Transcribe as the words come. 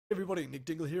Everybody, Nick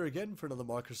Dingle here again for another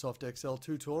Microsoft Excel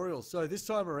tutorial. So this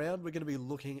time around we're going to be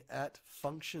looking at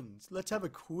functions. Let's have a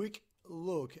quick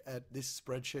look at this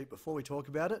spreadsheet before we talk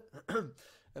about it and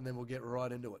then we'll get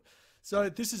right into it. So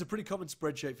this is a pretty common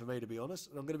spreadsheet for me, to be honest,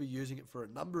 and I'm going to be using it for a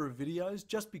number of videos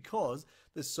just because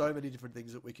there's so many different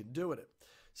things that we can do with it.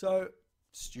 So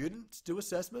students do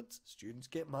assessments, students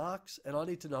get marks, and I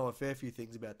need to know a fair few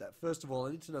things about that. First of all,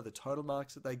 I need to know the total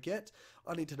marks that they get.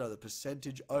 I need to know the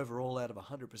percentage overall out of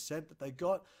 100% that they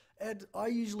got, and I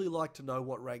usually like to know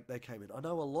what rank they came in. I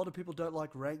know a lot of people don't like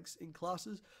ranks in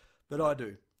classes, but I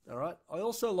do. Alright, I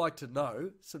also like to know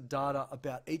some data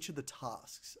about each of the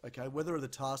tasks, okay, whether the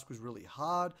task was really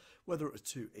hard, whether it was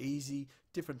too easy,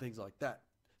 different things like that.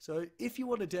 So if you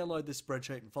want to download this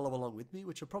spreadsheet and follow along with me,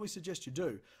 which I probably suggest you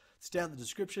do, it's down in the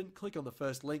description, click on the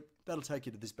first link, that'll take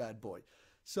you to this bad boy.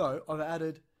 So I've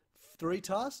added 3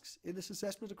 tasks in this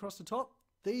assessment across the top.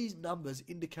 These numbers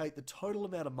indicate the total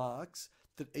amount of marks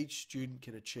that each student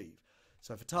can achieve.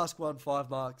 So for task 1,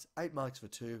 5 marks, 8 marks for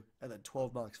 2, and then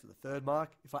 12 marks for the third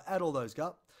mark. If I add all those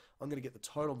up, I'm going to get the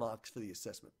total marks for the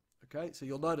assessment. Okay, so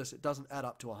you'll notice it doesn't add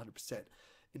up to 100%.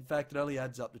 In fact, it only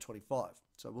adds up to 25.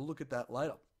 So we'll look at that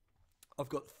later. I've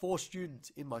got 4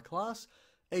 students in my class.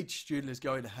 Each student is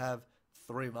going to have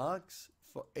 3 marks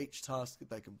for each task that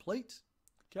they complete.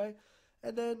 Okay,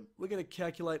 and then we're going to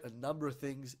calculate a number of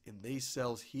things in these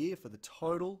cells here for the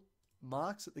total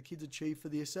marks that the kids achieve for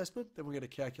the assessment. Then we're going to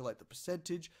calculate the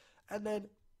percentage and then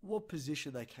what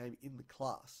position they came in the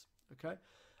class. Okay,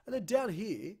 and then down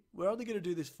here we're only going to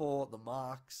do this for the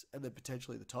marks and then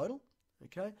potentially the total.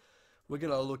 Okay, we're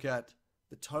going to look at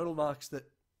the total marks that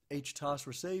each task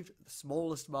received, the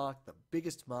smallest mark, the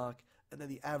biggest mark, and then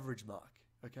the average mark.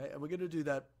 Okay, and we're going to do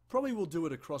that, probably we'll do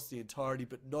it across the entirety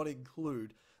but not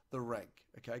include the rank,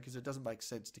 okay, because it doesn't make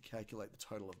sense to calculate the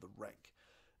total of the rank.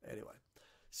 Anyway,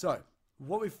 so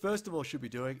what we first of all should be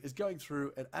doing is going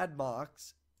through and add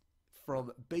marks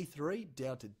from B3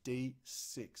 down to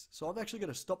D6. So I'm actually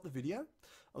going to stop the video.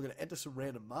 I'm going to enter some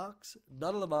random marks.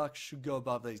 None of the marks should go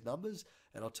above these numbers,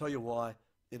 and I'll tell you why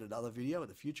in another video in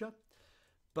the future.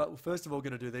 But we're first of all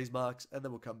going to do these marks, and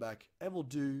then we'll come back and we'll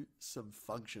do some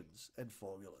functions and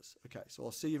formulas. Okay, so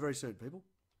I'll see you very soon, people.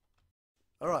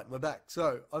 Alright, we're back.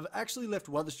 So I've actually left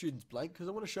one of the students blank because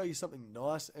I want to show you something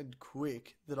nice and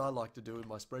quick that I like to do in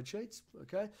my spreadsheets.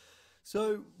 Okay,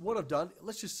 so what I've done,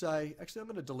 let's just say, actually I'm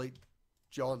going to delete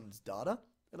John's data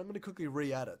and I'm going to quickly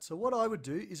re-add it. So what I would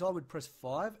do is I would press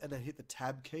 5 and then hit the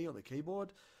tab key on the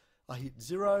keyboard. I hit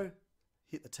 0,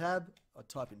 hit the tab, I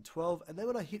type in 12, and then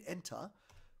when I hit enter,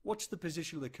 watch the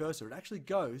position of the cursor. It actually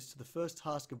goes to the first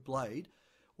task of Blade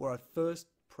where I first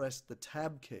pressed the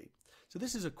tab key. So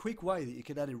this is a quick way that you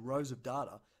can add in rows of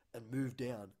data and move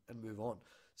down and move on.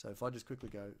 So if I just quickly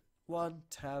go 1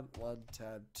 tab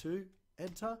 2,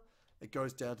 enter, it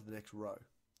goes down to the next row.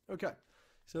 Okay,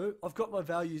 so I've got my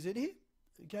values in here.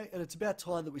 Okay, and it's about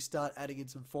time that we start adding in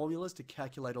some formulas to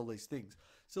calculate all these things.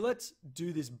 So let's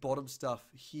do this bottom stuff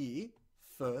here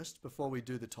first before we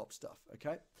do the top stuff.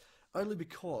 Okay, only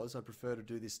because I prefer to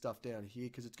do this stuff down here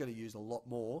because it's going to use a lot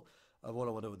more of what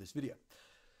I want to do in this video.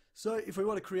 So if we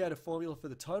want to create a formula for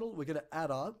the total, we're going to add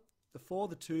up the 4,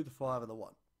 the 2, the 5, and the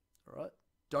 1. Alright?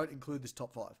 Don't include this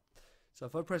top 5. So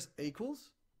if I press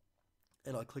equals,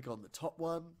 and I click on the top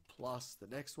one, plus the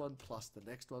next one, plus the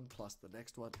next one, plus the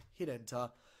next one, hit enter,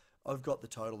 I've got the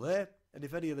total there. And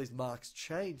if any of these marks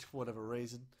change for whatever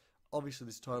reason, obviously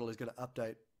this total is going to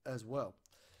update as well.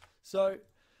 So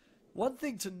one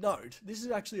thing to note, this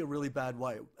is actually a really bad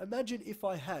way. Imagine if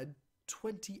I had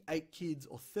 28 kids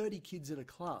or 30 kids in a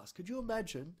class. Could you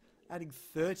imagine adding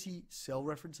 30 cell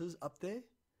references up there?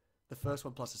 The first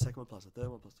one plus the second one plus the third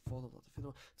one plus the fourth one plus the fifth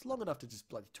one. It's long enough to just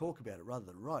bloody talk about it rather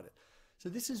than write it. So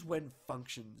this is when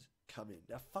functions come in.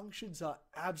 Now functions are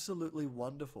absolutely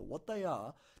wonderful. What they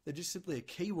are, they're just simply a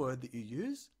keyword that you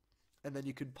use, and then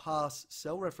you can pass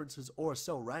cell references or a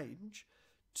cell range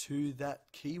to that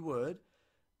keyword,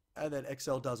 and then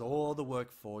Excel does all the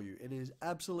work for you. It is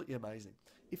absolutely amazing.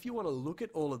 If you want to look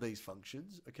at all of these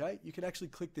functions, okay, you can actually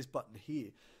click this button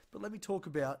here. But let me talk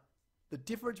about the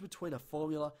difference between a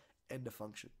formula and a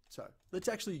function. So let's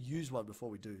actually use one before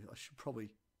we do. I should probably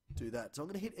do that. So I'm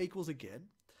going to hit equals again,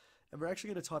 and we're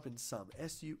actually going to type in sum,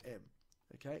 S-U-M.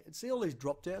 Okay, and see all these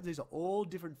drop downs? These are all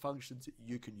different functions that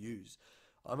you can use.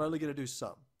 I'm only going to do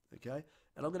sum, okay,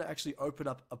 and I'm going to actually open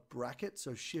up a bracket,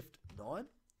 so shift 9.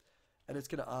 And it's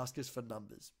going to ask us for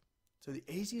numbers. So the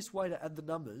easiest way to add the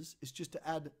numbers is just to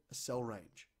add a cell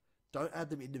range. Don't add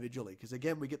them individually, because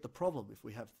again we get the problem. If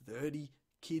we have 30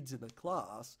 kids in the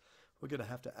class, we're going to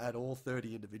have to add all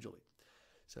 30 individually.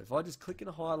 So if I just click and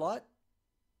highlight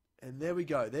And there we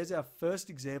go. There's our first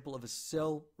example of a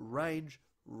cell range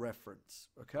reference.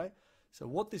 Okay, so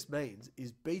what this means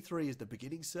is B3 is the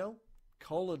beginning cell,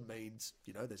 colon means,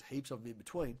 you know, there's heaps of them in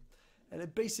between, and then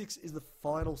B6 is the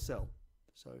final cell.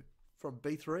 So from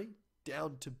B3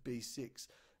 down to B6.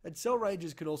 And cell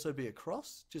ranges can also be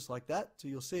across, just like that. So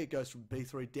you'll see it goes from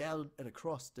B3 down and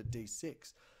across to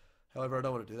D6. However, I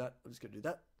don't want to do that. I'm just going to do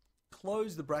that.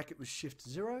 Close the bracket with Shift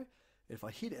 0. And if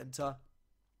I hit Enter,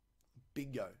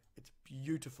 bingo. It's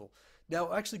beautiful. Now,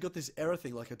 I actually got this error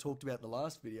thing like I talked about in the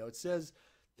last video. It says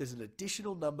there's an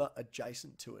additional number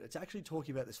adjacent to it. It's actually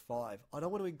talking about this 5. I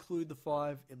don't want to include the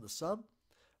 5 in the sum.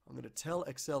 I'm going to tell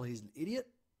Excel he's an idiot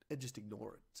and just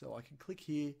ignore it. So I can click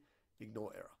here,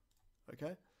 ignore error.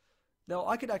 Okay? Now,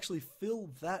 I could actually fill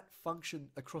that function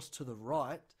across to the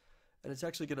right, and it's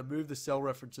actually going to move the cell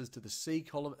references to the C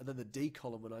column and then the D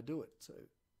column when I do it. So,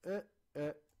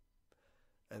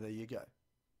 and there you go.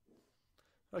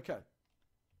 Okay.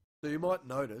 So you might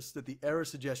notice that the error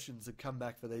suggestions that come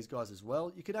back for these guys as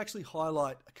well, you can actually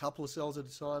highlight a couple of cells at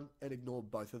a time and ignore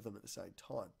both of them at the same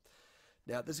time.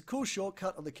 Now, there's a cool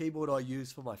shortcut on the keyboard I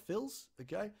use for my fills,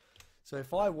 okay? So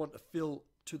if I want to fill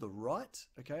to the right,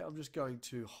 okay, I'm just going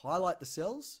to highlight the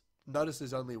cells. Notice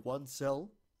there's only one cell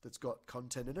that's got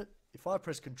content in it. If I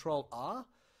press Control R,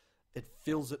 it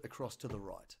fills it across to the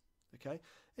right, okay?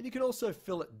 And you can also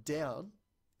fill it down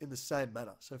in the same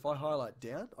manner. So if I highlight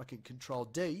down, I can Control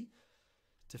D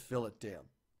to fill it down,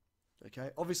 okay?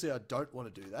 Obviously, I don't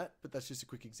want to do that, but that's just a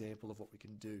quick example of what we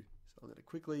can do. So I'm going to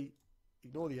quickly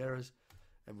ignore the errors,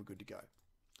 and we're good to go.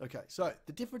 Okay, so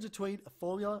the difference between a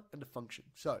formula and a function.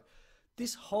 So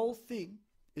this whole thing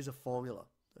is a formula,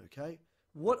 okay?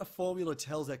 What a formula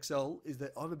tells Excel is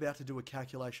that I'm about to do a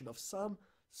calculation of some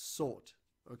sort,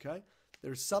 okay?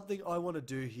 There is something I want to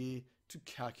do here to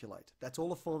calculate. That's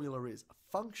all a formula is. A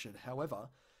function, however,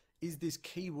 is this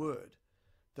key word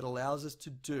that allows us to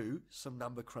do some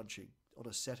number crunching on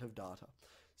a set of data.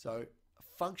 So a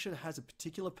function has a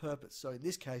particular purpose. So in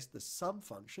this case, the sum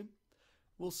function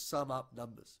will sum up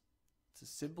numbers. It's as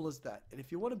simple as that. And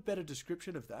if you want a better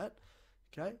description of that,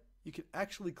 okay, you can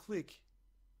actually click,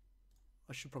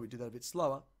 I should probably do that a bit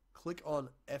slower, click on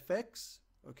FX,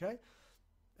 okay,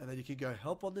 and then you can go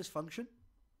help on this function,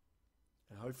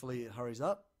 and hopefully it hurries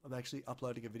up. I'm actually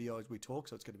uploading a video as we talk,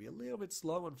 so it's going to be a little bit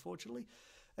slow, unfortunately,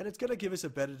 and it's going to give us a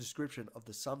better description of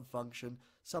the sum function,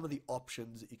 some of the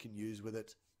options that you can use with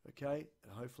it, okay,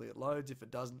 and hopefully it loads. If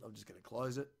it doesn't, I'm just going to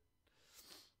close it.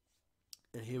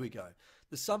 And here we go.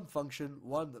 The sum function,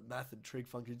 one that math and trig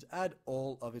functions add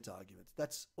all of its arguments.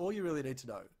 That's all you really need to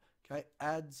know. Okay,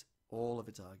 adds all of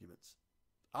its arguments.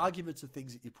 Arguments are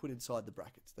things that you put inside the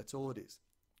brackets. That's all it is.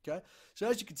 Okay, so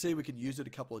as you can see, we can use it a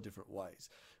couple of different ways.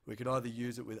 We can either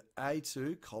use it with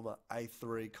A2, comma,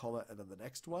 A3, comma, and then the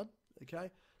next one.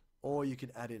 Okay, or you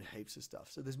can add in heaps of stuff.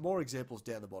 So there's more examples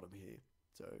down the bottom here.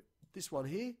 So this one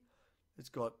here, it's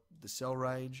got the cell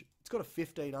range. It's got a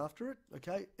 15 after it,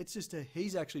 okay? It's just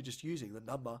he's actually just using the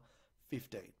number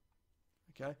 15,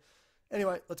 okay?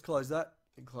 Anyway, let's close that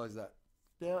and close that.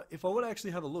 Now, if I want to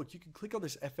actually have a look, you can click on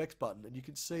this FX button and you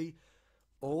can see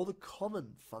all the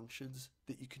common functions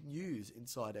that you can use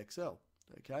inside Excel,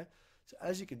 okay? So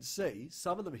as you can see,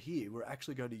 some of them here we're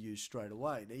actually going to use straight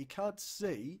away. Now, you can't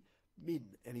see min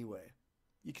anywhere.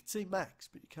 You can see max,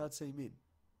 but you can't see min,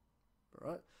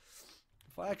 all right?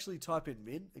 If I actually type in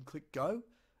min and click go,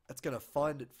 it's going to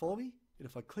find it for me. And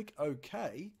if I click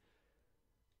OK,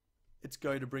 it's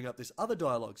going to bring up this other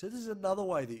dialog. So this is another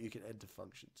way that you can enter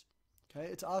functions. Okay,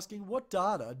 it's asking what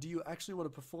data do you actually want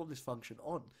to perform this function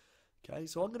on. Okay,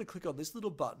 so I'm going to click on this little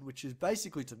button, which is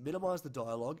basically to minimize the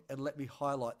dialog and let me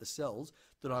highlight the cells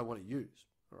that I want to use.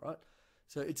 All right,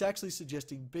 so it's actually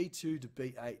suggesting B2 to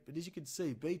B8, but as you can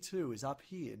see, B2 is up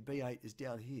here and B8 is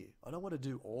down here. I don't want to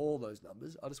do all those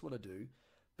numbers. I just want to do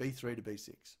B3 to B6.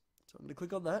 So I'm going to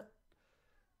click on that,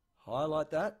 highlight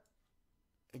that,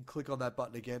 and click on that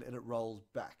button again, and it rolls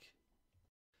back.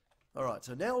 All right,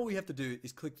 so now all we have to do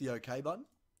is click the OK button,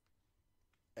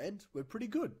 and we're pretty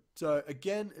good. So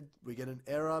again, we get an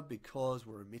error because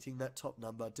we're omitting that top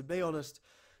number. To be honest,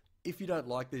 if you don't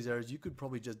like these errors, you could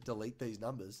probably just delete these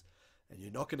numbers, and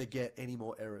you're not going to get any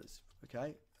more errors,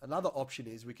 okay? Another option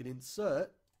is we can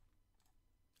insert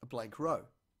a blank row.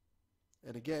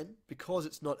 And again, because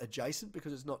it's not adjacent,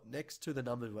 because it's not next to the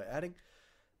numbers we're adding,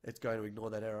 it's going to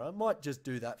ignore that error. I might just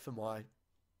do that for my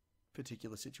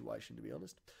particular situation, to be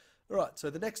honest. All right, so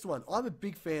the next one, I'm a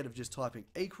big fan of just typing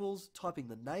equals, typing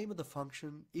the name of the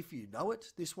function. If you know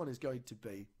it, this one is going to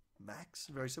be max,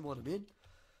 very similar to min.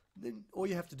 Then all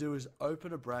you have to do is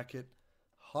open a bracket,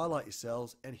 highlight your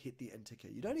cells, and hit the enter key.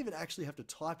 You don't even actually have to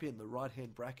type in the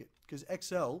right-hand bracket because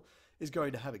Excel is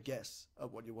going to have a guess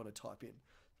of what you want to type in.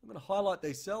 I'm going to highlight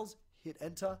these cells, hit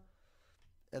enter,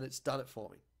 and it's done it for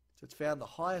me. So it's found the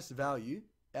highest value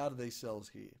out of these cells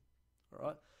here. All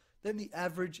right. Then the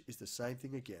average is the same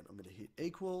thing again. I'm going to hit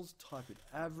equals, type in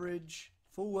average,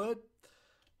 full word,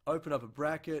 open up a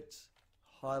bracket,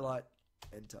 highlight,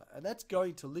 enter. And that's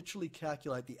going to literally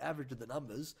calculate the average of the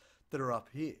numbers that are up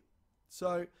here.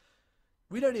 So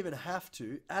we don't even have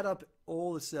to add up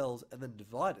all the cells and then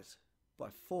divide it by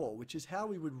 4, which is how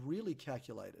we would really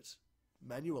calculate it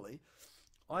manually.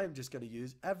 I am just going to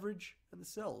use average and the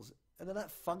cells, and then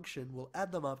that function will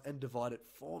add them up and divide it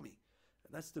for me.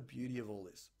 And that's the beauty of all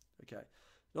this. Okay,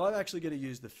 now I'm actually going to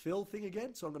use the fill thing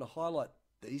again, so I'm going to highlight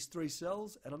these 3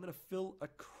 cells and I'm going to fill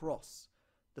across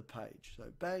the page. So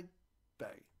bang,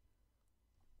 bang.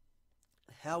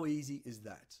 How easy is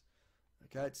that?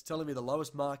 Okay, it's telling me the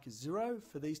lowest mark is 0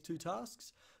 for these 2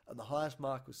 tasks, and the highest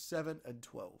mark was 7 and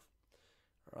 12.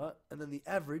 All right, and then the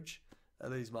average are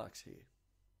these marks here.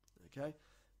 Okay,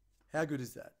 how good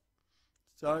is that?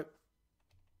 So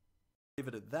leave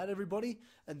it at that, everybody,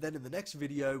 and then in the next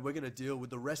video we're going to deal with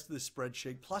the rest of the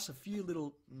spreadsheet plus a few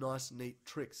little nice neat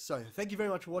tricks. So thank you very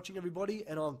much for watching, everybody,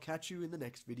 and I'll catch you in the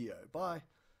next video. Bye.